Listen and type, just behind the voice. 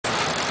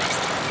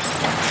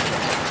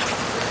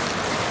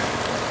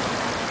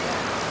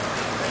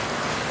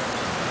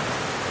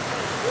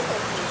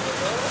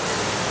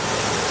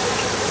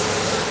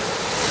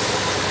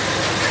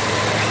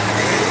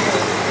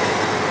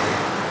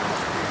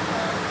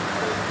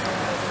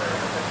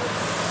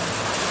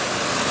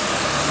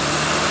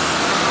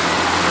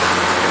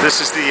This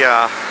is the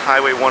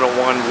Highway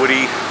 101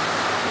 Woodie.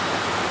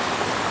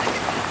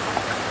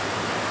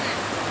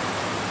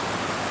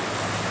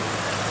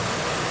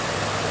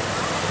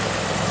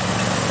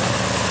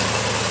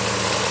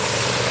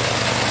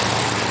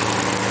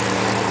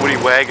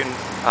 Woodie wagon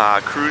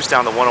cruise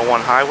down the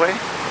 101 highway.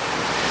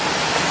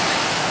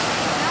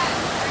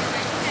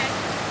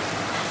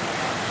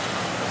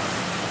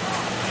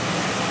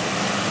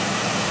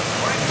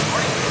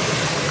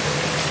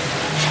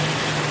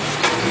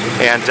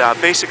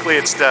 And basically,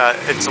 it's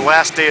the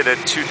last day of the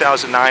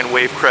 2009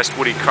 Wavecrest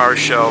Woodie Car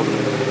Show,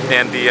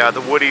 and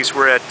the Woodies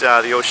were at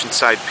the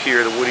Oceanside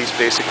Pier. The Woodies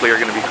basically are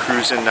going to be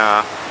cruising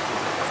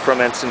from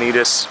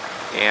Encinitas,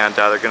 and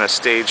they're going to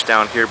stage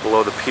down here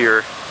below the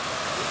pier.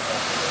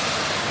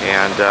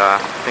 And I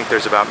think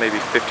there's about maybe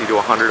 50 to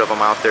 100 of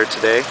them out there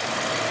today.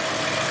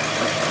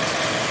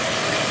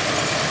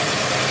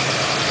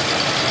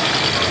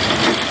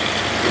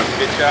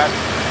 Good shot.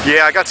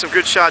 Yeah, I got some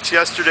good shots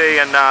yesterday,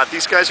 and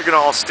these guys are going to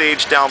all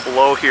stage down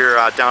below here,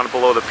 down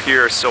below the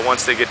pier, so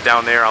once they get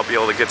down there, I'll be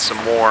able to get some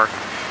more.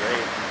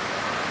 Great.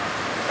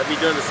 I'd be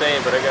doing the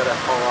same, but I got to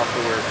haul off to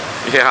work.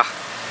 Yeah.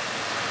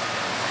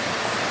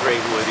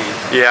 Great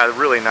Woodies. Yeah,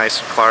 really nice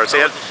cars.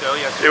 How was the show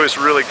yesterday? It was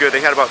really good. They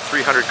had about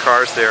 300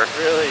 cars there.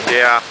 Really?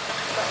 Yeah.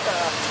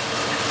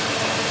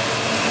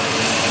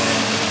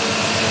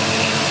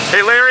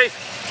 Hey, Larry.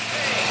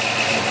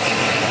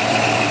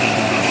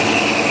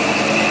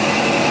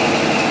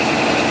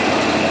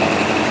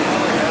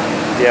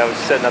 Yeah, I was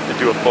setting up to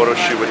do a photo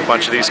shoot with a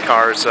bunch of these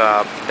cars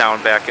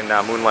down back in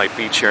Moonlight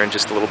Beach here in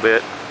just a little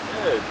bit.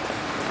 Good.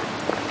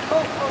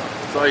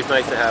 It's always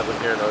nice to have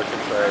them here in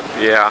Oceanside.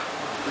 Yeah.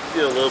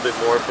 We do a little bit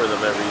more for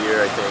them every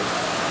year, I think.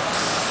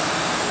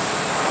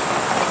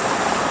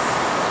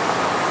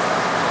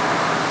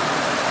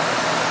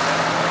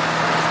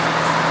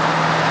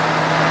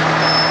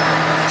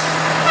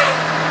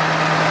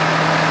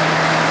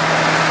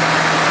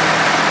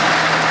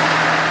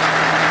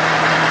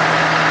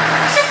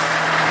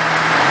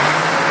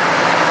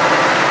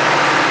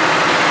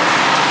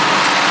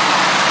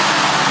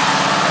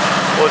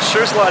 Well, it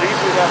sure is a lot easier to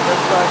have this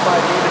drive by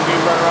me than me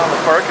run around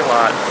the parking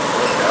lot.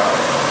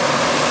 Yeah.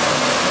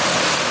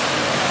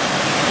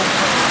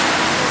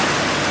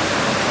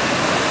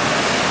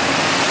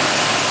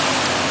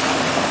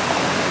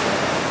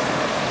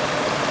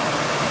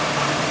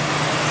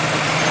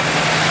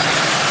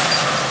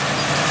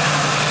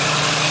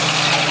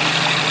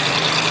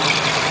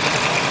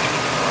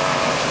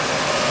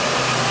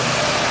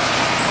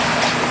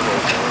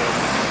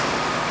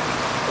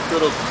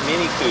 Little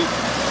mini coupe,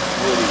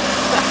 Woodie.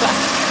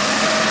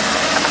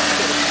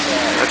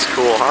 That's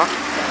cool, huh?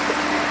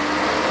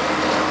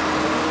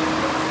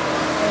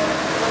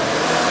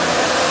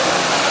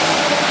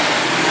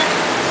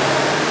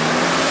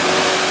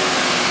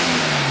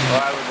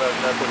 Well, I would love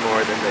nothing more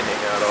than to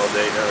hang out all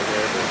day down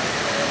here, but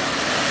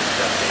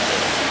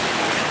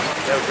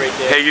have a great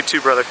day. Hey, you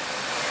too, brother.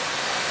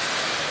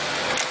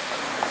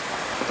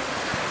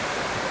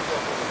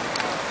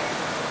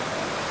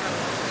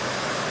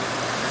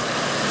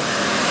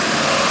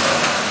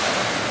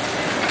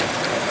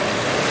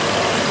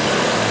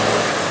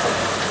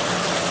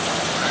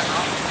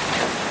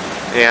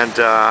 And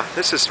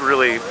this is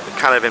really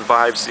kind of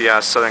imbibes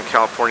the Southern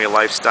California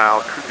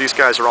lifestyle. These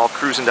guys are all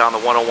cruising down the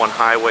 101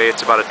 highway.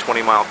 It's about a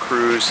 20-mile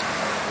cruise,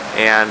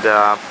 and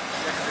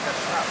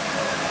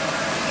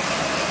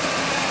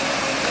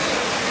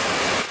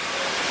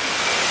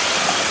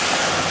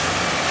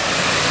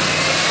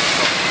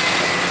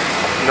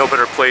no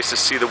better place to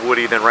see the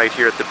Woodie than right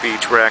here at the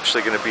beach. We're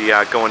actually going to be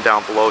going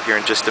down below here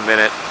in just a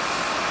minute,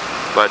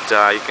 but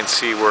you can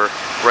see we're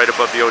right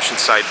above the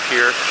Oceanside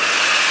Pier.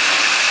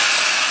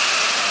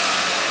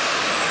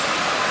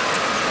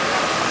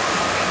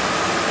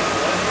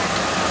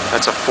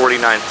 That's a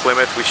 49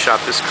 Plymouth. We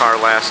shot this car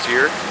last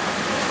year.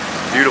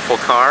 Beautiful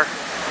car.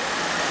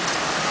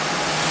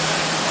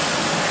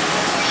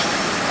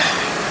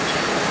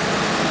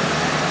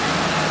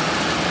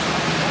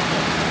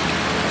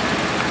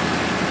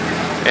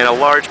 And a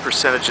large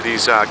percentage of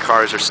these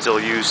cars are still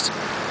used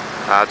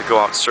to go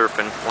out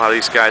surfing. A lot of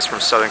these guys from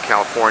Southern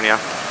California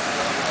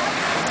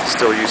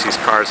still use these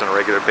cars on a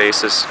regular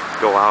basis to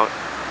go out.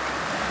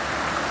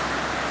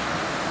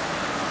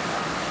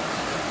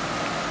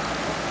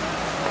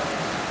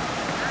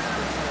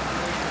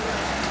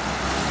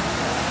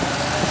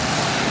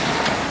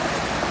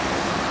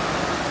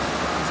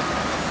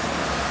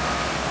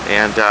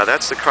 And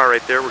that's the car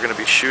right there we're going to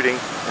be shooting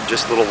in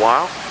just a little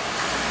while.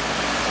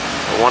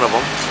 One of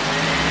them.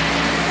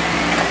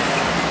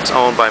 It's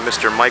owned by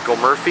Mr. Michael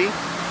Murphy,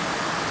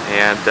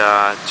 and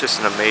just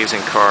an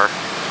amazing car.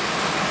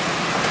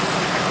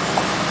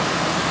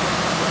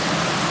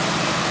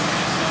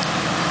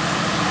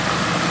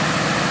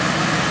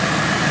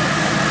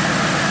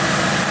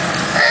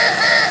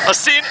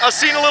 I've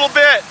seen a little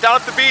bit down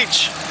at the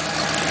beach.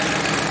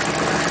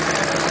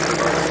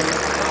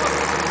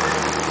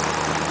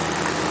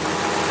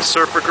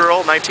 Surfer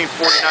Girl,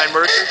 1949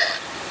 Mercury.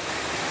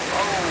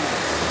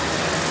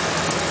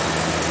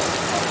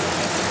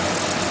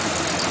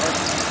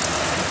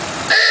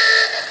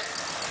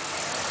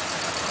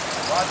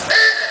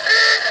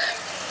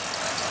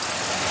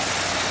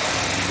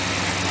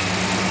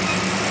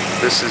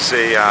 This is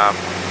a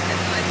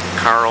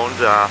car owned.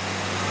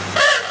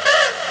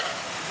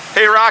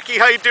 Hey Rocky,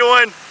 how you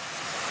doing?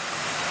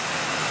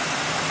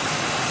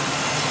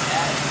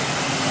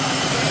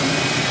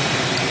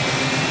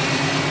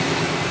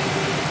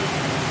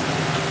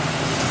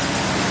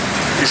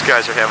 These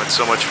guys are having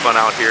so much fun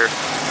out here.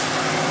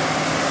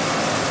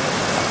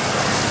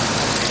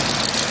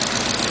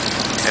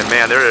 And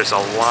man, there is a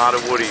lot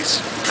of Woodies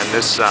in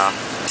this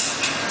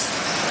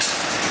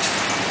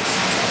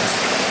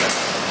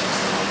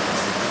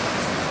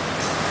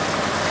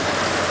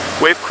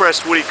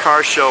Wavecrest Woody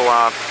Car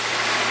Show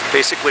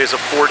basically is a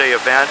 4-day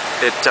event.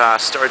 It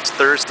starts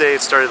Thursday.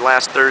 It started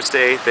last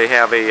Thursday. They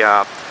have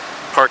a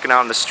parking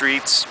out in the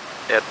streets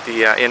at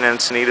the in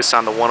Encinitas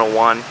on the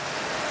 101.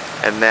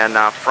 And then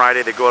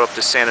Friday they go up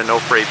to San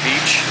Onofre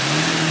Beach.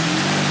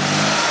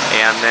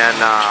 And then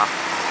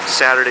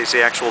Saturday's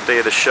the actual day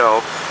of the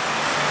show.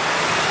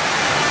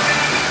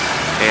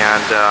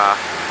 And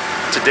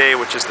today,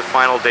 which is the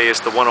final day,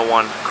 is the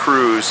 101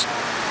 cruise.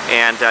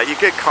 And you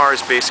get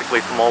cars basically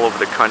from all over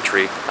the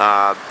country.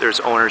 There's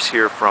owners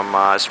here from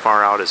as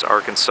far out as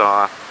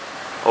Arkansas,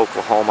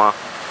 Oklahoma.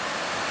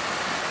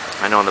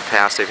 I know in the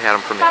past they've had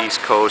them from the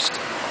East Coast.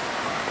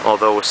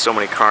 Although with so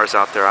many cars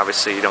out there,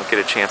 obviously you don't get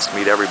a chance to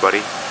meet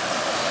everybody.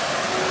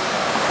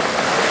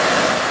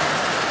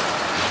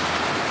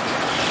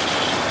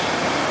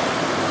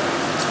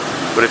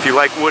 But if you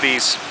like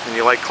Woodies and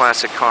you like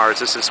classic cars,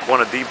 this is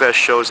one of the best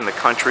shows in the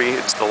country.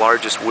 It's the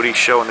largest Woody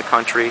show in the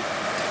country.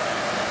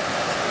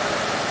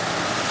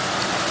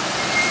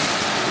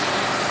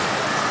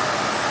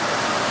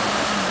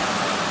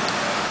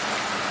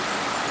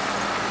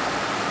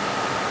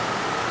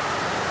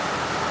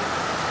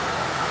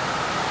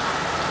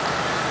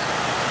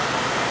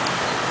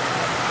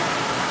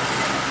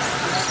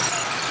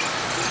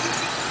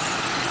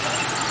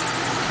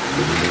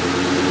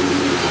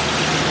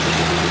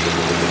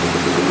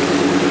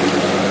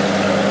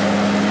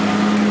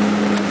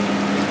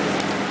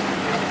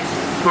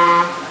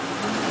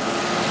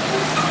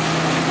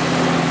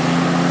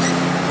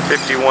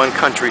 '51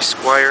 Country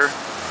Squire.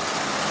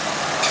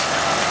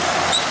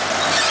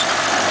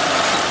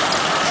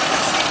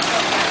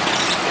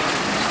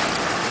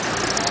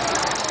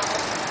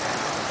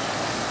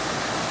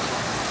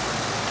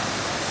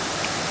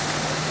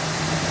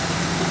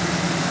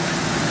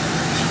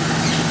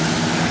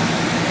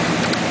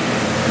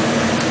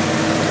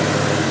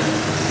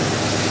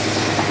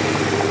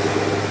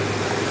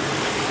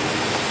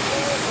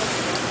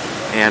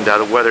 And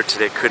the weather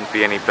today couldn't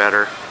be any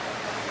better.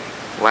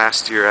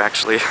 Last year,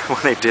 actually,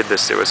 when they did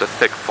this, there was a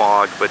thick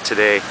fog, but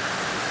today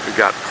we've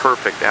got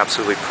perfect,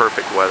 absolutely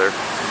perfect weather.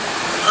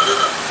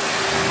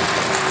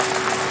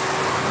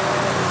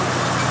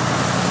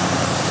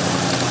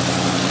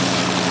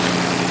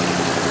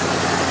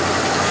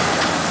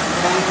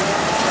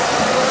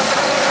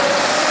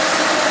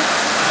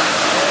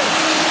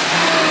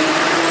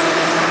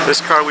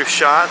 This car we've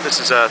shot, this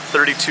is a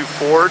 32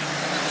 Ford,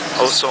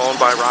 also owned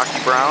by Rocky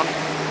Brown.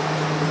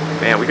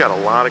 Man, we got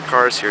a lot of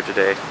cars here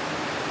today.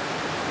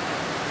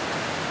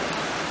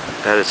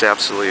 That is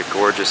absolutely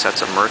gorgeous.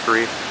 That's a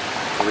Mercury,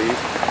 I believe.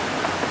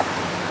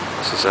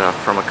 This is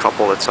from a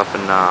couple that's up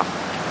in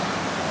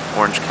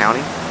Orange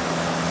County.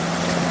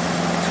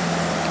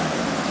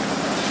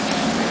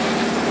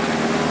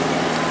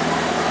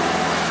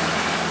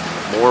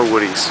 More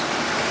Woodies.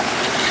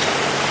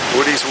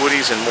 Woodies,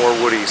 Woodies, and more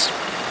Woodies.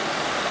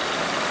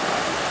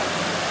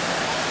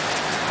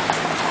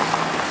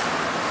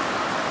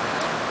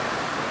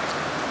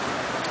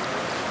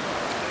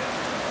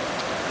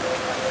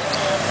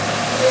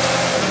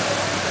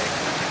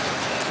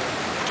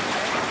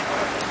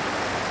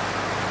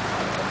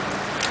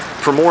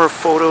 For more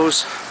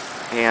photos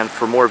and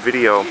for more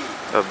video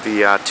of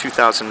the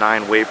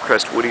 2009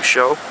 Wavecrest Woody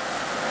Show,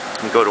 you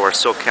can go to our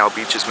SoCal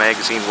Beaches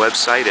Magazine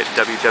website at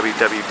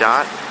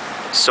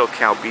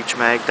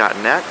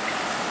www.socalbeachmag.net,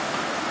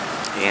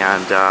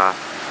 and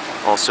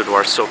also to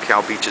our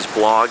SoCal Beaches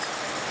blog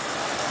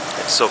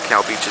at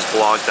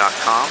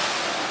socalbeachesblog.com.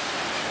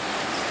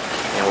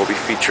 And we'll be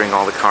featuring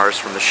all the cars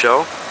from the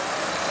show.